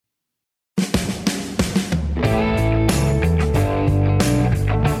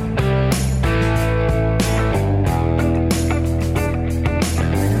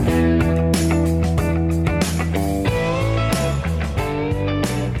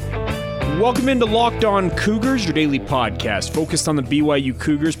Welcome into Locked On Cougars, your daily podcast focused on the BYU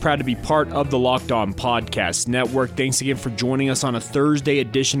Cougars. Proud to be part of the Locked On Podcast Network. Thanks again for joining us on a Thursday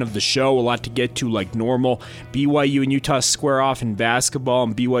edition of the show. A lot to get to like normal. BYU and Utah square off in basketball,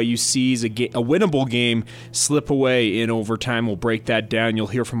 and BYU sees a winnable game slip away in overtime. We'll break that down. You'll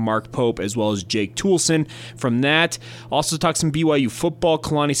hear from Mark Pope as well as Jake Toolson from that. Also talk some BYU football.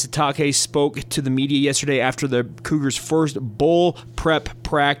 Kalani Sitake spoke to the media yesterday after the Cougars' first bowl prep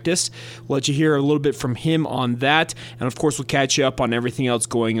practice. We'll let you hear a little bit from him on that, and of course we'll catch you up on everything else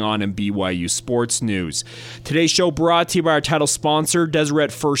going on in BYU sports news. Today's show brought to you by our title sponsor,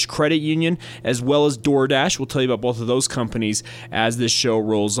 Deseret First Credit Union, as well as DoorDash. We'll tell you about both of those companies as this show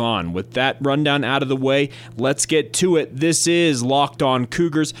rolls on. With that rundown out of the way, let's get to it. This is Locked On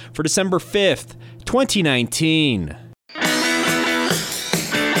Cougars for December 5th, 2019.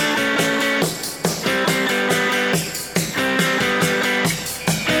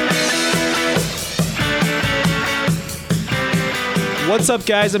 What's up,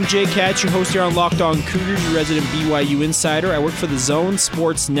 guys? I'm Jake Hatch, your host here on Locked On Cougars, your resident BYU insider. I work for the Zone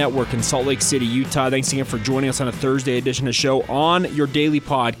Sports Network in Salt Lake City, Utah. Thanks again for joining us on a Thursday edition of the show on your daily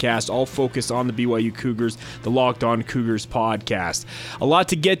podcast, all focused on the BYU Cougars, the Locked On Cougars podcast. A lot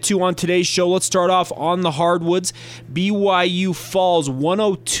to get to on today's show. Let's start off on the hardwoods. BYU falls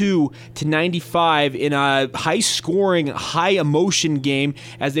 102-95 in a high-scoring, high-emotion game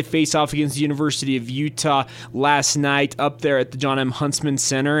as they face off against the University of Utah last night up there at the John M. Huntsman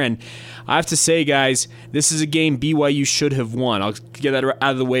Center, and I have to say, guys, this is a game BYU should have won. I'll get that out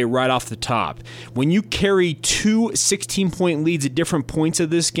of the way right off the top. When you carry two 16-point leads at different points of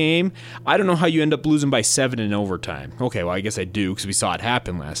this game, I don't know how you end up losing by 7 in overtime. Okay, well, I guess I do because we saw it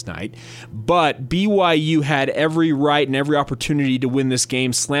happen last night. But BYU had every right and every opportunity to win this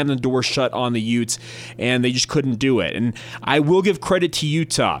game, slam the door shut on the Utes, and they just couldn't do it. And I will give credit to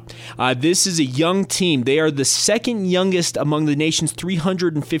Utah. This is a young team. They are the second youngest among the nation's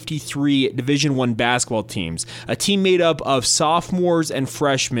 353 Division I basketball teams. A team made up of sophomores and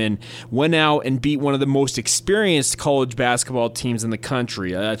freshmen went out and beat one of the most experienced college basketball teams in the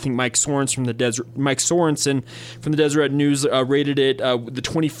country. I think Mike Sorensen from the Deseret News rated it the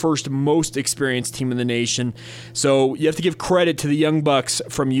 21st most experienced team in the nation. So you have to give credit to the Young Bucks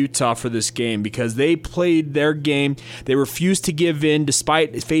from Utah for this game because they played their game. They refused to give in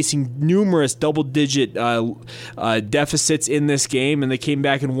despite facing numerous double-digit deficits in this game, and they came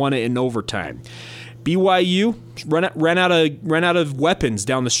back and won it in overtime. BYU ran out of weapons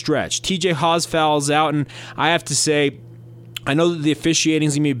down the stretch. TJ Haws fouls out, and I have to say, I know that the officiating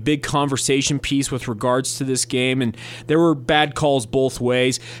is going to be a big conversation piece with regards to this game, and there were bad calls both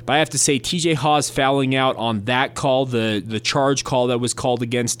ways, but I have to say TJ Haws fouling out on that call, the charge call that was called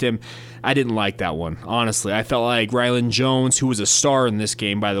against him, I didn't like that one, honestly. I felt like Rylan Jones, who was a star in this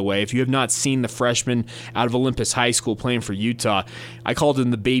game, by the way, if you have not seen the freshman out of Olympus High School playing for Utah, I called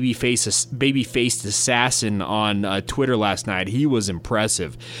him the baby-faced assassin on Twitter last night. He was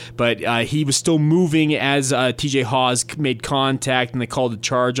impressive, but he was still moving as TJ Haws made contact and they called a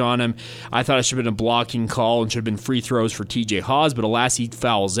charge on him. I thought it should have been a blocking call and should have been free throws for TJ Haws, but alas, he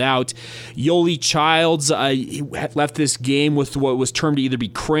fouls out. Yoeli Childs left this game with what was termed to either be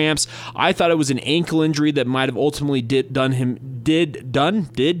cramps. I thought it was an ankle injury that might have ultimately might have done him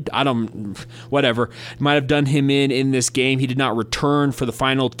in this game. He did not return for the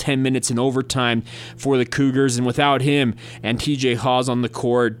final 10 minutes in overtime for the Cougars, and without him and TJ Haws on the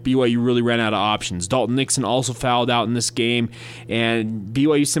court, BYU really ran out of options. Dalton Nixon also fouled out in this game, and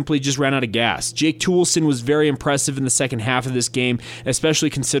BYU simply just ran out of gas. Jake Toolson was very impressive in the second half of this game, especially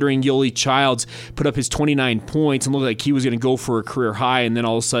considering Yoeli Childs put up his 29 points and looked like he was going to go for a career high, and then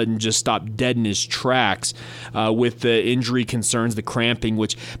all of a sudden just stopped dead in his tracks with the injury concerns, the cramping,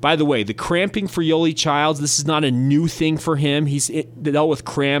 which, by the way, the cramping for Yoeli Childs, this is not a new thing for him. He's dealt with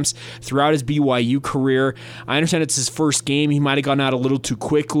cramps throughout his BYU career. I understand it's his first game. He might have gone out a little too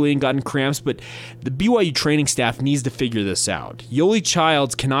quickly and gotten cramps, but the BYU training staff needs to figure this out. Yoeli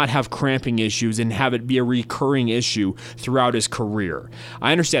Childs cannot have cramping issues and have it be a recurring issue throughout his career.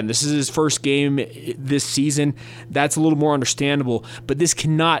 I understand this is his first game this season. That's a little more understandable, but this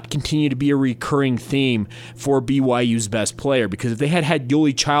cannot continue to be a recurring theme for BYU's best player, because if they had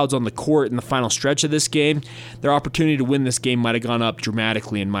Yoeli Childs on the court in the final stretch of this game, their opportunity to win this game might have gone up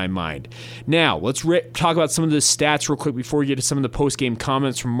dramatically in my mind. Now, let's talk about some of the stats real quick before we get to some of the post-game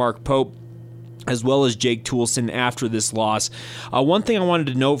comments from Mark Pope as well as Jake Toolson after this loss. One thing I wanted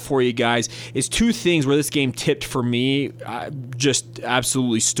to note for you guys is two things where this game tipped for me, just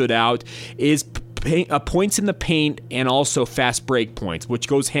absolutely stood out, is points in the paint and also fast break points, which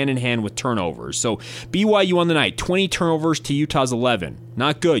goes hand in hand with turnovers. So BYU on the night, 20 turnovers to Utah's 11.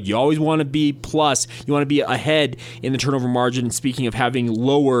 Not good. You always want to be plus. You want to be ahead in the turnover margin. Speaking of having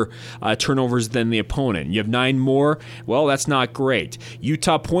lower turnovers than the opponent, you have 9 more. Well, that's not great.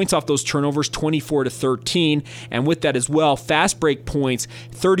 Utah points off those turnovers, 24 to 13, and with that as well, fast break points,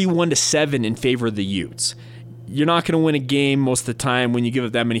 31 to 7 in favor of the Utes. You're not going to win a game most of the time when you give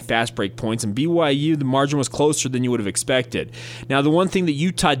up that many fast break points. And BYU, the margin was closer than you would have expected. Now, the one thing that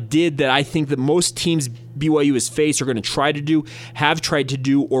Utah did that I think that most teams BYU has faced are going to try to do, have tried to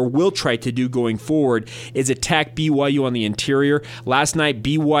do, or will try to do going forward is attack BYU on the interior. Last night,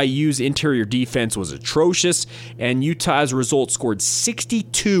 BYU's interior defense was atrocious, and Utah, as a result, scored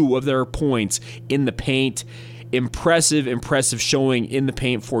 62 of their points in the paint. Impressive showing in the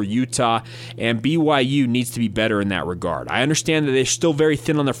paint for Utah, and BYU needs to be better in that regard. I understand that they're still very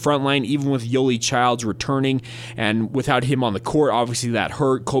thin on the front line, even with Yoli Childs returning, and without him on the court, obviously that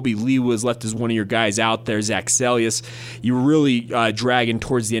hurt. Kobe Lee was left as one of your guys out there. Zach Celius, you were really dragging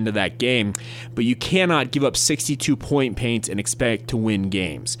towards the end of that game, but you cannot give up 62 point paints and expect to win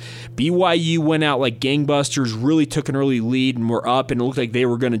games. BYU went out like gangbusters, really took an early lead and were up, and it looked like they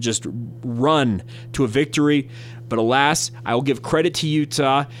were going to just run to a victory. But alas, I will give credit to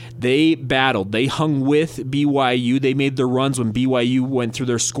Utah. They battled. They hung with BYU. They made their runs when BYU went through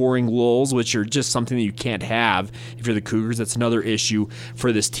their scoring lulls, which are just something that you can't have if you're the Cougars. That's another issue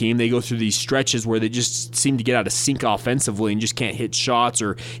for this team. They go through these stretches where they just seem to get out of sync offensively and just can't hit shots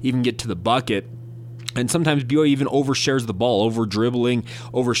or even get to the bucket. And sometimes BYU even overshares the ball, over-dribbling,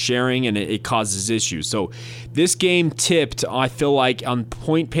 oversharing, and it causes issues. So this game tipped, I feel like, on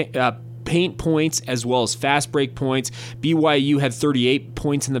paint points as well as fast break points. BYU had 38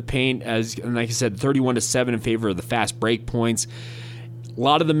 points in the paint, and like I said, 31 to 7 in favor of the fast break points. A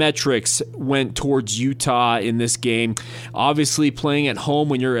lot of the metrics went towards Utah in this game. Obviously, playing at home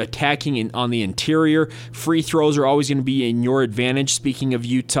when you're attacking on the interior, free throws are always going to be in your advantage. Speaking of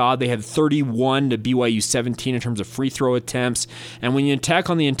Utah, they had 31 to BYU 17 in terms of free throw attempts. And when you attack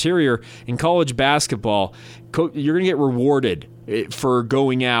on the interior in college basketball, you're going to get rewarded for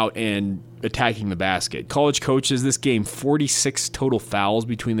going out and attacking the basket. College coaches, this game, 46 total fouls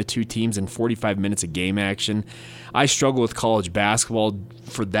between the two teams and 45 minutes of game action. I struggle with college basketball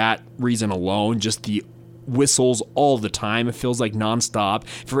for that reason alone, just the whistles all the time. It feels like nonstop.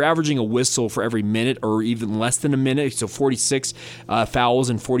 If we're averaging a whistle for every minute or even less than a minute, so 46 fouls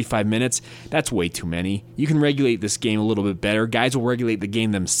in 45 minutes, that's way too many. You can regulate this game a little bit better. Guys will regulate the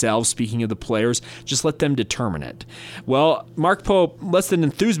game themselves. Speaking of the players, just let them determine it. Well, Mark Pope, less than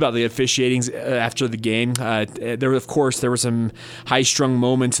enthused about the officiating after the game. There were some high-strung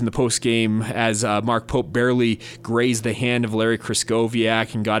moments in the post-game as Mark Pope barely grazed the hand of Larry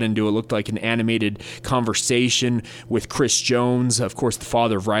Kraskowiak and got into it looked like an animated conversation with Chris Jones, of course, the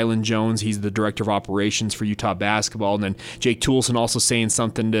father of Rylan Jones. He's the director of operations for Utah basketball. And then Jake Toolson also saying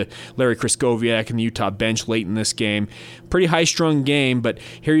something to Larry Kraskowiak and the Utah bench late in this game. Pretty high-strung game, but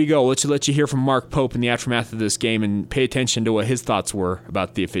here you go. Let's let you hear from Mark Pope in the aftermath of this game and pay attention to what his thoughts were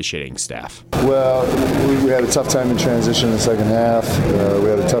about the officiating staff. Well, we had a tough time in transition in the second half. We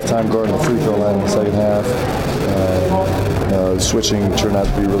had a tough time guarding the free throw line in the second half. Switching turned out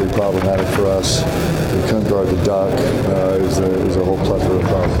to be really problematic for us. We couldn't guard the duck. It was a whole plethora of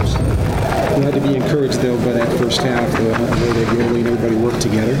problems. You had to be encouraged, though, by that first half, the way that Yoli and everybody worked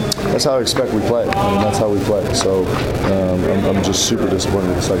together. That's how I expect we play. That's how we play. So I'm just super disappointed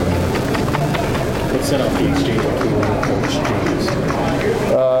in the second half. What set off the exchange between you and Coach James?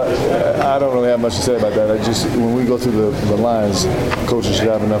 I don't really have much to say about that. When we go through the lines, coaches should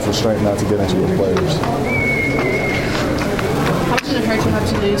have enough restraint not to get into the players. How much did it hurt to have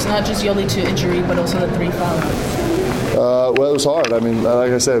to lose not just Yoli to injury, but also the 3 fouls? Well, it was hard. I mean,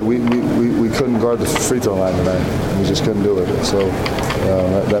 like I said, we couldn't guard the free throw line tonight. We just couldn't do it. So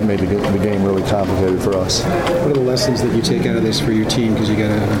that made the game really complicated for us. What are the lessons that you take out of this for your team? Because you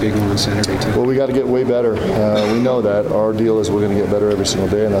got a big one on Saturday, too. Well, we got to get way better. We know that. Our deal is we're going to get better every single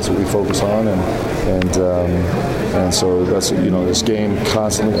day, and that's what we focus on. And so that's, this game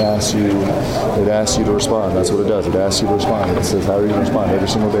constantly asks you to respond. That's what it does. It asks you to respond. It says, how are you going to respond? Every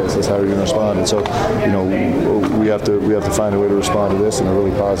single day it says, how are you going to respond? And so, we have to find a way to respond to this in a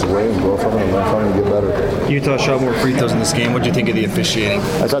really positive way and grow from it and learn from it and get better. Utah shot more free throws in this game. What did you think of the officiating?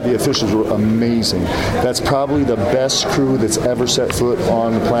 I thought the officials were amazing. That's probably the best crew that's ever set foot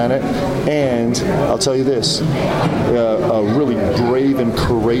on the planet. And I'll tell you this, a really brave and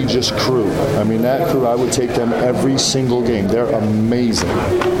courageous crew. I mean, that crew, I would take them every single game. They're amazing.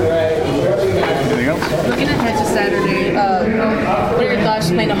 Anything else? Looking ahead to Saturday, what are your thoughts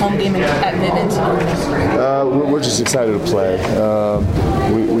playing a home game at Vivint? We're just excited to play.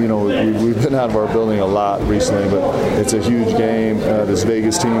 We've been out of our building a lot recently, but it's a huge game. This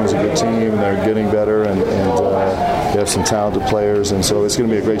Vegas team is a good team, and they're getting better, and they have some talented players, and so it's going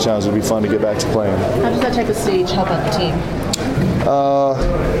to be a great challenge. It'll be fun to get back to playing. How does that type of stage help out the team?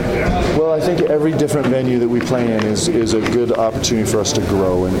 Well, I think every different venue that we play in is a good opportunity for us to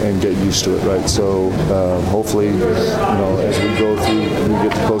grow and get used to it, right? So hopefully, as we go through, we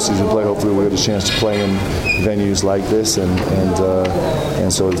get the postseason play. Hopefully, we'll get a chance to play in venues like this, and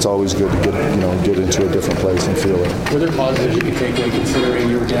so it's always good to get into a different place and feel it. Were there positives you could take away considering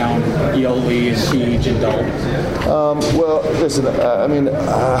you were down Yoli and Teej and Dalton? Well, listen, I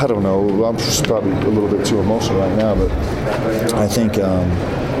don't know. I'm just probably a little bit too emotional right now, but I think,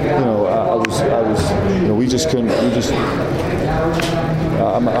 we just couldn't.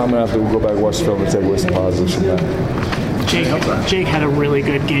 I'm gonna have to go back and watch the film and take away some positives from that. Jake had a really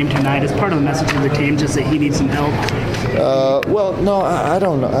good game tonight. Is part of the message of the team just that he needs some help? Well, no, I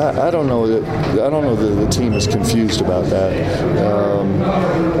don't know. I don't know that the team is confused about that.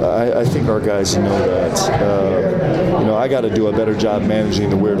 I think our guys know that. I got to do a better job managing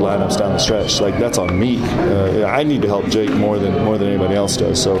the weird lineups down the stretch. Like, that's on me. I need to help Jake more than anybody else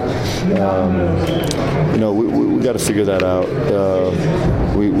does. So, we got to figure that out.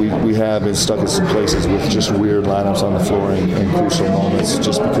 We have been stuck in some places with just weird lineups on the floor in crucial moments,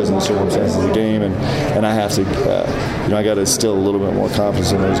 just because of the circumstances of the game, and I have to, I got to instill a little bit more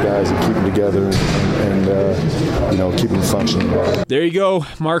confidence in those guys and keep them together and keep them functioning. There you go,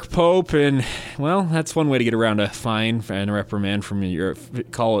 Mark Pope, and well, that's one way to get around a fine and a reprimand from your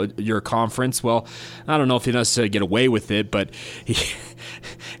conference. Well, I don't know if he necessarily get away with it, but if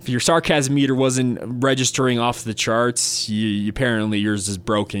your sarcasm meter wasn't registering off the charts, apparently yours is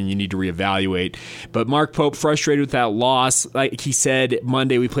broken. You need to reevaluate. But Mark Pope, frustrated with that loss. Like he said,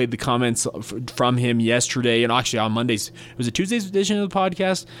 Monday, we played the comments from him yesterday, and actually on Monday's, was it Tuesday's edition of the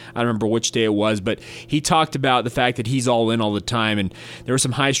podcast? I don't remember which day it was, but he talked about the fact that he's all in all the time, and there were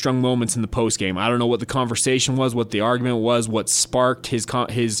some high-strung moments in the postgame. I don't know what the conversation was, what the argument was, what sparked his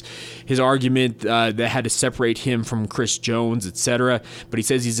argument that had to separate him from Chris Jones, etc. But he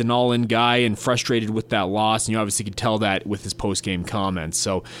says he's an all-in guy and frustrated with that loss, and you obviously could tell that with his post-game comments.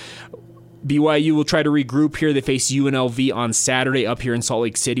 So BYU will try to regroup here. They face UNLV on Saturday up here in Salt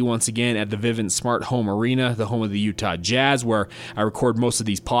Lake City once again at the Vivint Smart Home Arena, the home of the Utah Jazz, where I record most of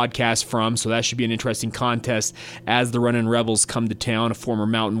these podcasts from. So that should be an interesting contest as the Runnin' Rebels come to town, a former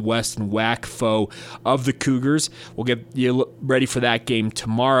Mountain West and WAC foe of the Cougars. We'll get you ready for that game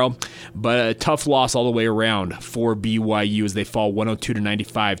tomorrow. But a tough loss all the way around for BYU as they fall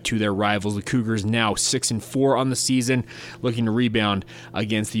 102-95 to their rivals. The Cougars now 6-4 on the season, looking to rebound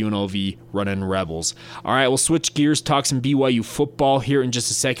against the UNLV Runnin' Rebels. All right, we'll switch gears, talk some BYU football here in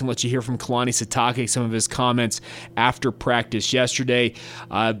just a second. Let you hear from Kalani Sitake, some of his comments after practice yesterday.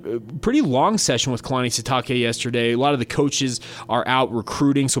 Pretty long session with Kalani Sitake yesterday. A lot of the coaches are out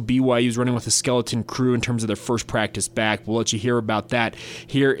recruiting, so BYU is running with a skeleton crew in terms of their first practice back. We'll let you hear about that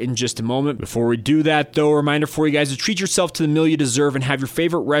here in just a moment. Before we do that, though, a reminder for you guys to treat yourself to the meal you deserve and have your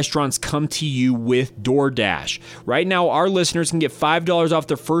favorite restaurants come to you with DoorDash. Right now, our listeners can get $5 off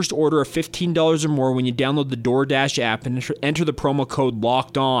their first order of $15 or more when you download the DoorDash app and enter the promo code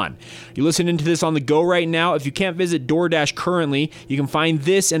LOCKEDON. You're listening to this on the go right now. If you can't visit DoorDash currently, you can find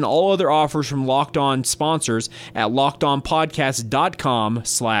this and all other offers from Locked On sponsors at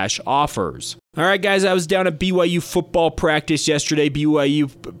LockedOnPodcast.com/offers. All right, guys, I was down at BYU football practice yesterday. BYU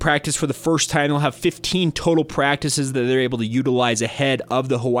practiced for the first time. They'll have 15 total practices that they're able to utilize ahead of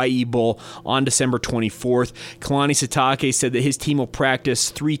the Hawaii Bowl on December 24th. Kalani Sitake said that his team will practice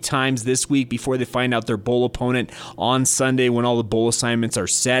 3 times this week before they find out their bowl opponent on Sunday when all the bowl assignments are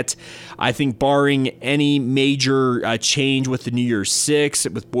set. I think barring any major change with the New Year's Six,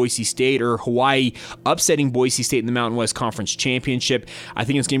 with Boise State or Hawaii upsetting Boise State in the Mountain West Conference Championship, I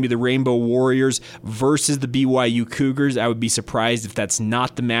think it's going to be the Rainbow Warriors versus the BYU Cougars. I would be surprised if that's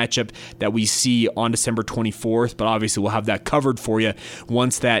not the matchup that we see on December 24th, but obviously we'll have that covered for you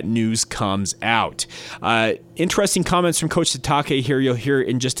once that news comes out. Interesting comments from Coach Sitake here. You'll hear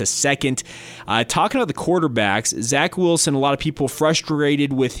in just a second. Talking about the quarterbacks, Zach Wilson, a lot of people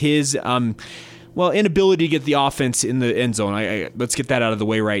frustrated with his inability to get the offense in the end zone. Let's get that out of the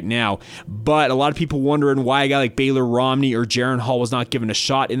way right now. But a lot of people wondering why a guy like Baylor Romney or Jaren Hall was not given a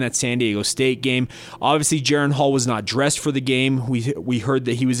shot in that San Diego State game. Obviously, Jaren Hall was not dressed for the game. We heard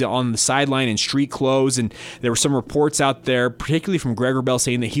that he was on the sideline in street clothes, and there were some reports out there, particularly from Greg Wrubell,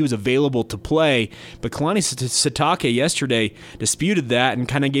 saying that he was available to play. But Kalani Sitake yesterday disputed that and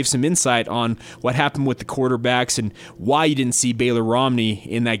kind of gave some insight on what happened with the quarterbacks and why you didn't see Baylor Romney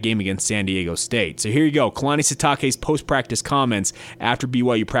in that game against San Diego State. So here you go, Kalani Sitake's post-practice comments after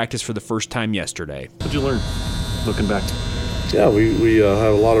BYU practiced for the first time yesterday. What did you learn looking back? Yeah, we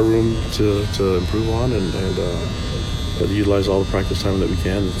have a lot of room to improve on and utilize all the practice time that we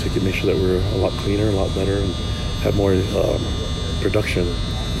can to make sure that we're a lot cleaner, a lot better, and have more production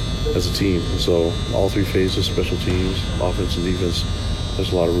as a team. So all three phases, special teams, offense and defense,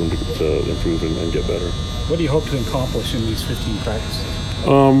 there's a lot of room to improve and get better. What do you hope to accomplish in these 15 practices?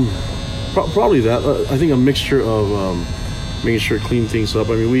 Probably that. I think a mixture of making sure to clean things up.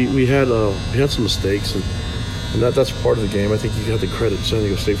 I mean, we had some mistakes, and that's part of the game. I think you have to credit San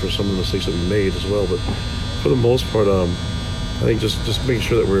Diego State for some of the mistakes that we made as well. But for the most part, I think just making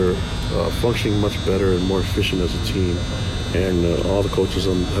sure that we're functioning much better and more efficient as a team, and all the coaches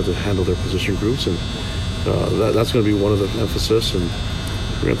have to handle their position groups, and that's going to be one of the emphasis. And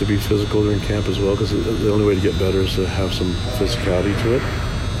we're going to have to be physical during camp as well, because the only way to get better is to have some physicality to it.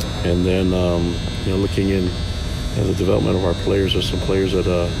 And then, looking in at the development of our players, there's some players that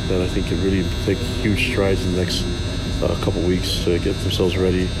I think can really take huge strides in the next couple weeks to get themselves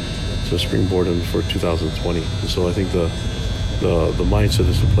ready to springboard for 2020. And so I think the mindset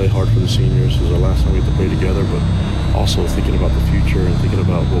is to play hard for the seniors. This is our last time we have to play together, but also thinking about the future and thinking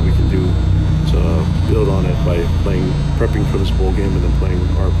about what we can do to build on it by prepping for this bowl game and then playing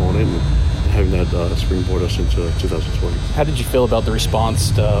our opponent and having that springboard us into 2020. How did you feel about the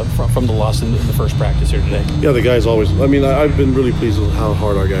response from the loss in the first practice here today? Yeah, the guys always. I mean, I've been really pleased with how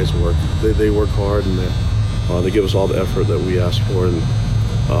hard our guys work. They work hard, and they give us all the effort that we ask for, and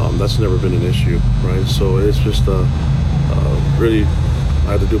that's never been an issue, right? So it's just really,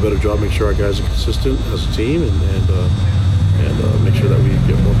 I have to do a better job, make sure our guys are consistent as a team, and make sure that we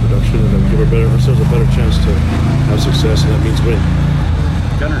get more production and that we give ourselves a better chance to have success, and that means winning.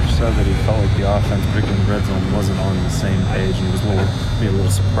 Gunner said that he felt like the offense, particularly in the red zone, wasn't on the same page, and he was maybe a little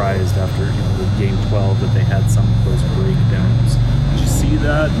surprised after the game 12 that they had some of those breakdowns. Did you see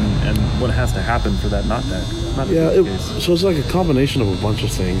that, and what has to happen for that not to be the case? So it's like a combination of a bunch of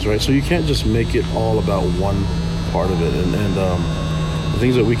things, right? So you can't just make it all about one part of it, and the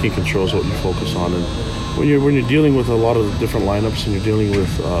things that we can control is what you focus on. And when you're dealing with a lot of the different lineups, and you're dealing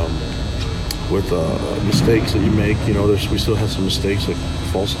with mistakes that you make, we still have some mistakes like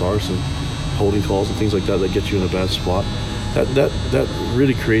false starts and holding calls and things like that get you in a bad spot. That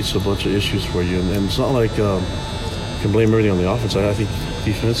really creates a bunch of issues for you, and it's not like you can blame everything on the offense. I think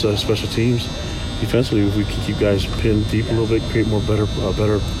defense, special teams, defensively, if we can keep guys pinned deep a little bit, create better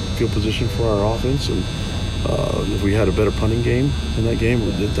field position for our offense, and if we had a better punting game in that game,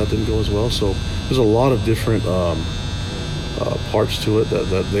 that didn't go as well. So there's a lot of different parts to it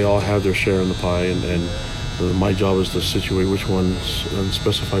that they all have their share in the pie, and my job is to situate which ones and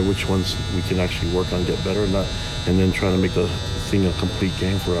specify which ones we can actually work on, get better, and then try to make the thing a complete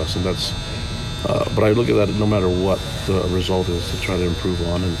game for us. And that's but I look at that no matter what the result is, to try to improve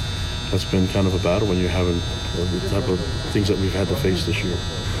on, and that's been kind of a battle when you're having the type of things that we've had to face this year.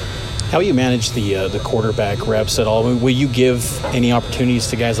 How will you manage the quarterback reps at all? Will you give any opportunities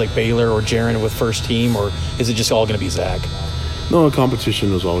to guys like Baylor or Jaren with first team, or is it just all going to be Zach? No,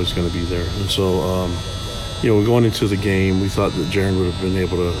 competition is always going to be there. And so, going into the game, we thought that Jaren would have been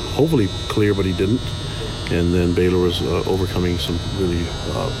able to hopefully clear, but he didn't. And then Baylor was overcoming some really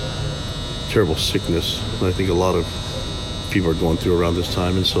terrible sickness. And I think a lot of people are going through around this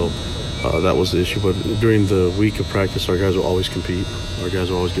time. And so that was the issue. But during the week of practice, our guys will always compete. Our guys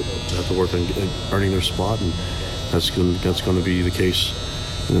will always have to work on earning their spot. And that's going to be the case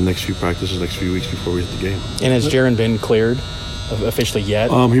in the next few practices, next few weeks before we hit the game. And has Jaren been cleared officially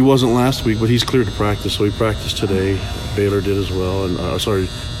yet? He wasn't last week, but he's cleared to practice. So he practiced today. Baylor did as well, and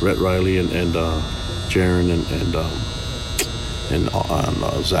Rhett Riley and Jaren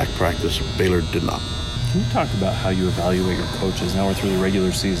and Zach practiced. Baylor did not. Can you talk about how you evaluate your coaches? Now we're through the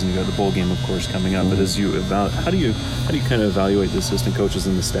regular season. You got the bowl game, of course, coming up. Mm-hmm. But as you how do you kind of evaluate the assistant coaches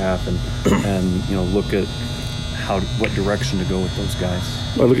and the staff, and look at what direction to go with those guys?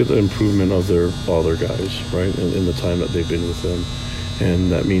 I look at the improvement of all their guys, right, in the time that they've been with them, and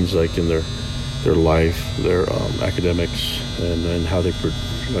that means like in their life, their academics, and how they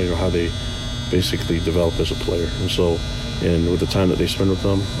how they basically develop as a player. And so, and with the time that they spend with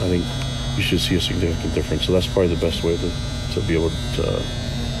them, I think you should see a significant difference. So that's probably the best way to be able to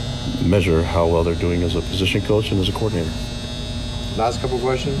measure how well they're doing as a position coach and as a coordinator. Last couple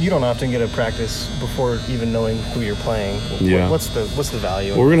questions. You don't often get a practice before even knowing who you're playing. Yeah. What's the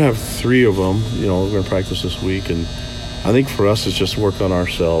value? Well, we're going to have 3 of them. We're going to practice this week. And I think for us, it's just work on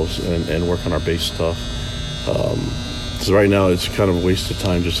ourselves and work on our base stuff. So right now, it's kind of a waste of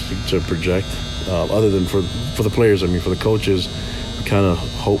time just to project. Other than for the players, for the coaches, we kind of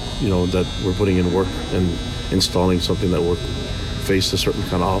hope, that we're putting in work and installing something that will face a certain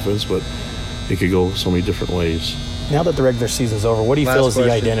kind of offense, but it could go so many different ways. Now that the regular season's over, what do you feel is the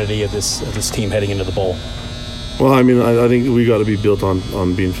identity of this team heading into the bowl? Well, I think we got to be built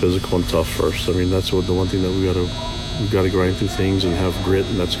on being physical and tough first. That's the one thing that we got to grind through things and have grit,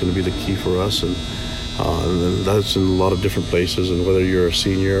 and that's going to be the key for us. And that's in a lot of different places. And whether you're a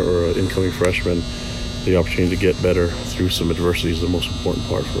senior or an incoming freshman, the opportunity to get better through some adversity is the most important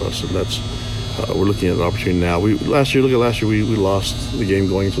part for us. And that's we're looking at an opportunity now. Last year we lost the game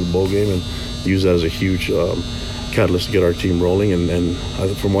going into the bowl game and used that as a huge catalyst to get our team rolling. And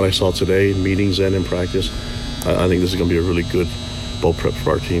from what I saw today in meetings and in practice, I think this is going to be a really good bowl prep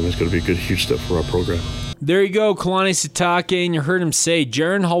for our team. It's going to be a good, huge step for our program. There you go, Kalani Sitake, and you heard him say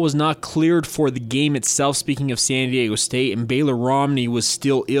Jaren Hall was not cleared for the game itself, speaking of San Diego State, and Baylor Romney was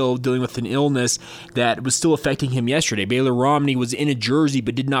still ill, dealing with an illness that was still affecting him yesterday. Baylor Romney was in a jersey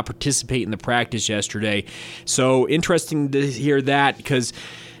but did not participate in the practice yesterday. So interesting to hear that, because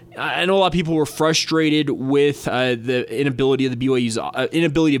I know a lot of people were frustrated with the inability of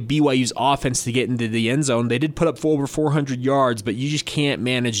BYU's offense to get into the end zone. They did put up over 400 yards, but you just can't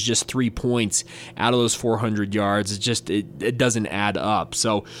manage just 3 points out of those 400 yards. It doesn't add up.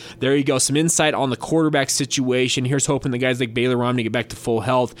 So there you go, some insight on the quarterback situation. Here's hoping the guys like Baylor Romney get back to full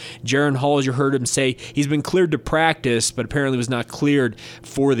health. Jaren Hall, as you heard him say, he's been cleared to practice, but apparently was not cleared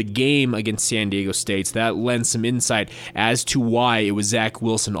for the game against San Diego State. So that lends some insight as to why it was Zach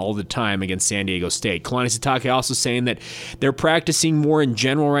Wilson all the time against San Diego State. Kalani Sitake also saying that they're practicing more in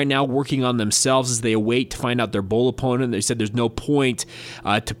general right now, working on themselves as they await to find out their bowl opponent. They said there's no point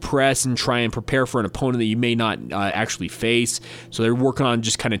to press and try and prepare for an opponent that you may not actually face. So they're working on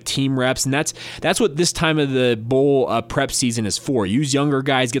just kind of team reps, and that's what this time of the bowl prep season is for. Use younger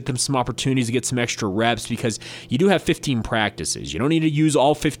guys, get them some opportunities to get some extra reps, because you do have 15 practices. You don't need to use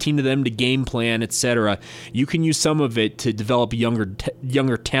all 15 of them to game plan, etc. You can use some of it to develop younger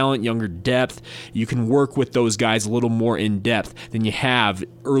talent, younger depth. You can work with those guys a little more in depth than you have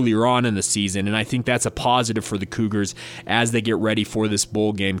earlier on in the season, and I think that's a positive for the Cougars as they get ready for this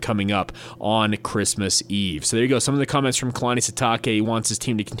bowl game coming up on Christmas Eve. So there you go, some of the comments from Kalani Sitake. He wants his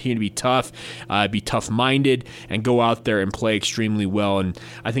team to continue to be tough, be tough-minded, and go out there and play extremely well, and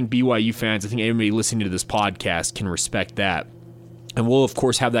I think BYU fans, I think everybody listening to this podcast can respect that. And we'll, of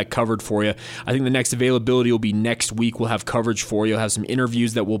course, have that covered for you. I think the next availability will be next week. We'll have coverage for you. We'll have some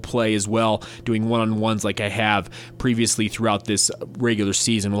interviews that we'll play as well, doing one-on-ones like I have previously throughout this regular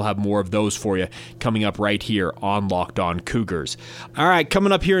season. We'll have more of those for you coming up right here on Locked On Cougars. All right,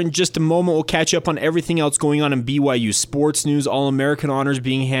 coming up here in just a moment, we'll catch up on everything else going on in BYU sports news. All-American honors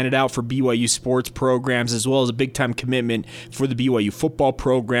being handed out for BYU sports programs, as well as a big-time commitment for the BYU football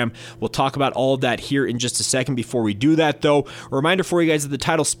program. We'll talk about all of that here in just a second. Before we do that, though, a reminder for you guys that the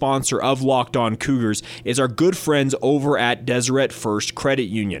title sponsor of Locked On Cougars is our good friends over at Deseret First Credit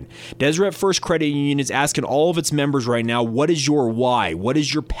Union. Deseret First Credit Union is asking all of its members right now, what is your why? What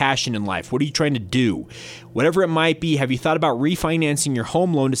is your passion in life? What are you trying to do? Whatever it might be, have you thought about refinancing your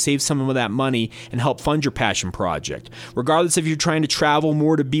home loan to save some of that money and help fund your passion project? Regardless if you're trying to travel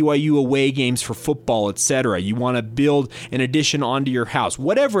more to BYU away games for football, etc., you want to build an addition onto your house,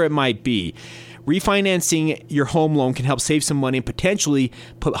 whatever it might be, refinancing your home loan can help save some money and potentially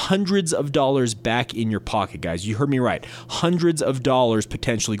put hundreds of dollars back in your pocket, guys. You heard me right. Hundreds of dollars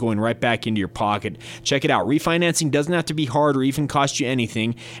potentially going right back into your pocket. Check it out. Refinancing doesn't have to be hard or even cost you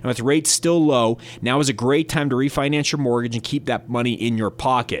anything. And with rates still low, now is a great time to refinance your mortgage and keep that money in your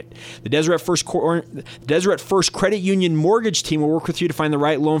pocket. The Deseret First Credit Union mortgage team will work with you to find the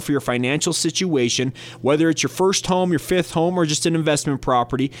right loan for your financial situation. Whether it's your first home, your fifth home, or just an investment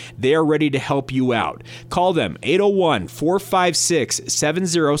property, they are ready to help you out. Call them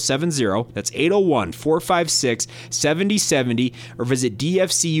 801-456-7070. That's 801-456-7070, or visit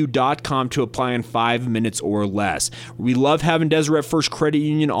dfcu.com to apply in 5 minutes or less. We love having Deseret First Credit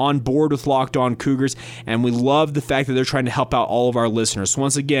Union on board with Locked On Cougars, and we love the fact that they're trying to help out all of our listeners. So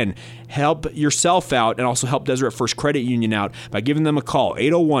once again, help yourself out and also help Deseret First Credit Union out by giving them a call,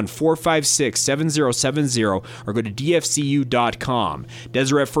 801-456-7070, or go to dfcu.com.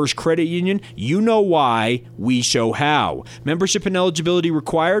 Deseret First Credit Union, You know why, we show how. Membership and eligibility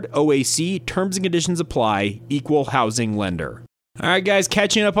required. OAC. Terms and conditions apply. Equal housing lender. All right, guys,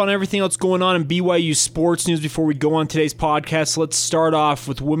 catching up on everything else going on in BYU sports news before we go on today's podcast. Let's start off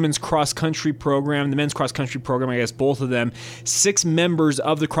with women's cross-country program, the men's cross-country program, I guess both of them. 6 members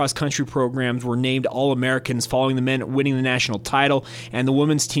of the cross-country programs were named All-Americans following the men winning the national title and the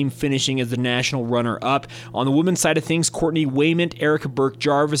women's team finishing as the national runner-up. On the women's side of things, Courtney Waymont, Erica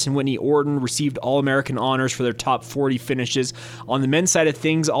Burke-Jarvis, and Whitney Orton received All-American honors for their top 40 finishes. On the men's side of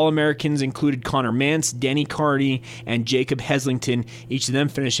things, All-Americans included Connor Mance, Danny Carney, and Jacob Heslington, each of them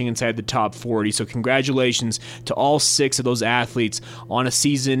finishing inside the top 40. So congratulations to all 6 of those athletes on a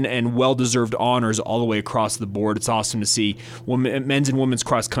season and well-deserved honors all the way across the board. It's awesome to see men's and women's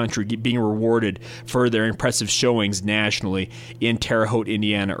cross-country being rewarded for their impressive showings nationally in Terre Haute,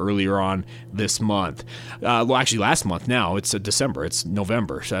 Indiana earlier on this month. Actually last month now. It's December. It's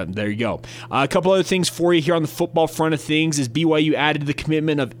November. So there you go. A couple other things for you here on the football front of things is BYU added the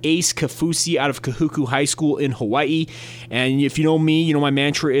commitment of Ace Kafusi out of Kahuku High School in Hawaii. And if you know me, you know my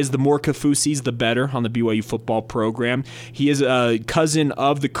mantra is the more Kafusis, the better on the BYU football program. He is a cousin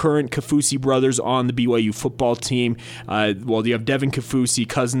of the current Kafusi brothers on the BYU football team. You have Devin Kafusi,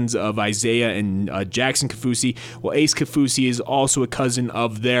 cousins of Isaiah and Jackson Kafusi. Well, Ace Kafusi is also a cousin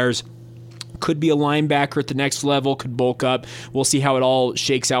of theirs. Could be a linebacker at the next level, could bulk up. We'll see how it all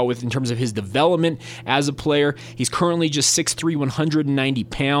shakes out in terms of his development as a player. He's currently just 6'3", 190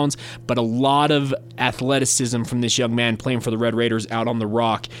 pounds, but a lot of athleticism from this young man playing for the Red Raiders out on the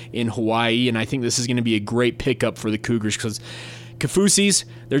Rock in Hawaii, and I think this is going to be a great pickup for the Cougars because Kafusis,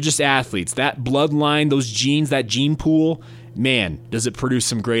 they're just athletes. That bloodline, those genes, that gene pool, man, does it produce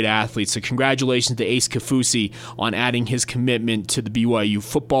some great athletes. So congratulations to Ace Kafusi on adding his commitment to the BYU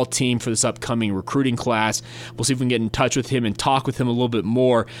football team for this upcoming recruiting class. We'll see if we can get in touch with him and talk with him a little bit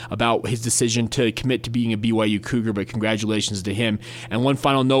more about his decision to commit to being a BYU Cougar, but congratulations to him. And one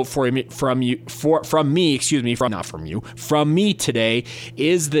final note from me today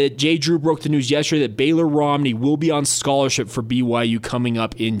is that Jay Drew broke the news yesterday that Baylor Romney will be on scholarship for BYU coming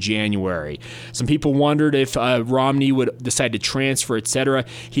up in January. Some people wondered if Romney would decide to transfer, etc.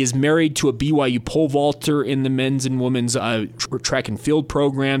 He is married to a BYU pole vaulter in the men's and women's track and field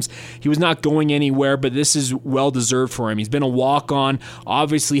programs. He was not going anywhere, but this is well-deserved for him. He's been a walk-on,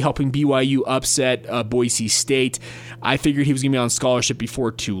 obviously helping BYU upset Boise State. I figured he was going to be on scholarship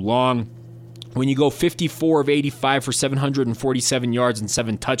before too long. When you go 54 of 85 for 747 yards and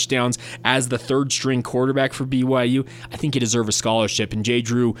 7 touchdowns as the third-string quarterback for BYU, I think you deserve a scholarship. And Jay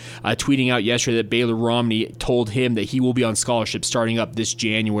Drew tweeting out yesterday that Baylor Romney told him that he will be on scholarship starting up this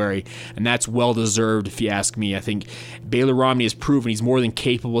January, and that's well-deserved if you ask me. I think Baylor Romney has proven he's more than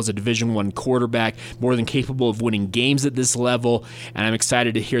capable as a Division I quarterback, more than capable of winning games at this level, and I'm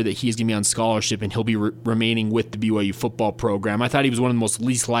excited to hear that he's going to be on scholarship and he'll be remaining with the BYU football program. I thought he was one of the most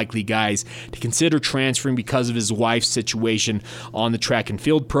least likely guys to consider transferring because of his wife's situation on the track and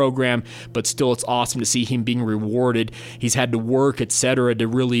field program, but still it's awesome to see him being rewarded. He's had to work, etc., to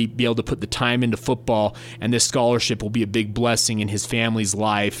really be able to put the time into football, and this scholarship will be a big blessing in his family's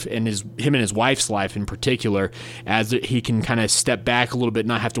life and him and his wife's life in particular, as he can kind of step back a little bit,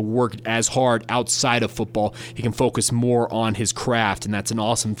 not have to work as hard outside of football. He can focus more on his craft, and that's an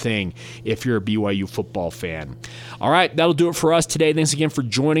awesome thing if you're a BYU football fan. All right, that'll do it for us today. Thanks again for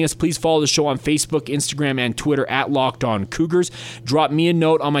joining us. Please follow the show on Facebook, Instagram, and Twitter at Locked On Cougars. Drop me a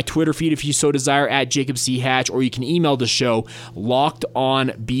note on my Twitter feed if you so desire at Jacob C. Hatch, or you can email the show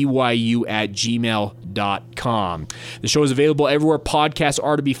lockedonbyu@gmail.com. The show is available everywhere podcasts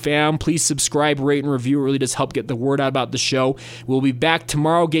are to be found. Please subscribe, rate, and review. It really does help get the word out about the show. We'll be back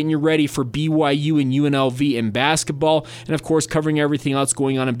tomorrow getting you ready for BYU and UNLV in basketball, and of course covering everything else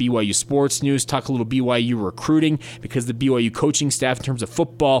going on in BYU sports news. Talk a little BYU recruiting because the BYU coaching staff in terms of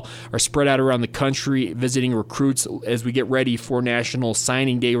football are spread out around the country visiting recruits as we get ready for National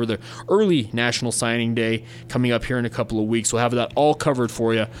Signing Day, or the early National Signing Day coming up here in a couple of weeks. We'll have that all covered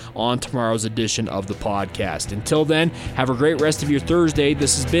for you on tomorrow's edition of the podcast. Until then, have a great rest of your Thursday.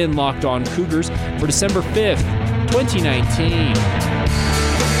 This has been Locked On Cougars for December 5th, 2019.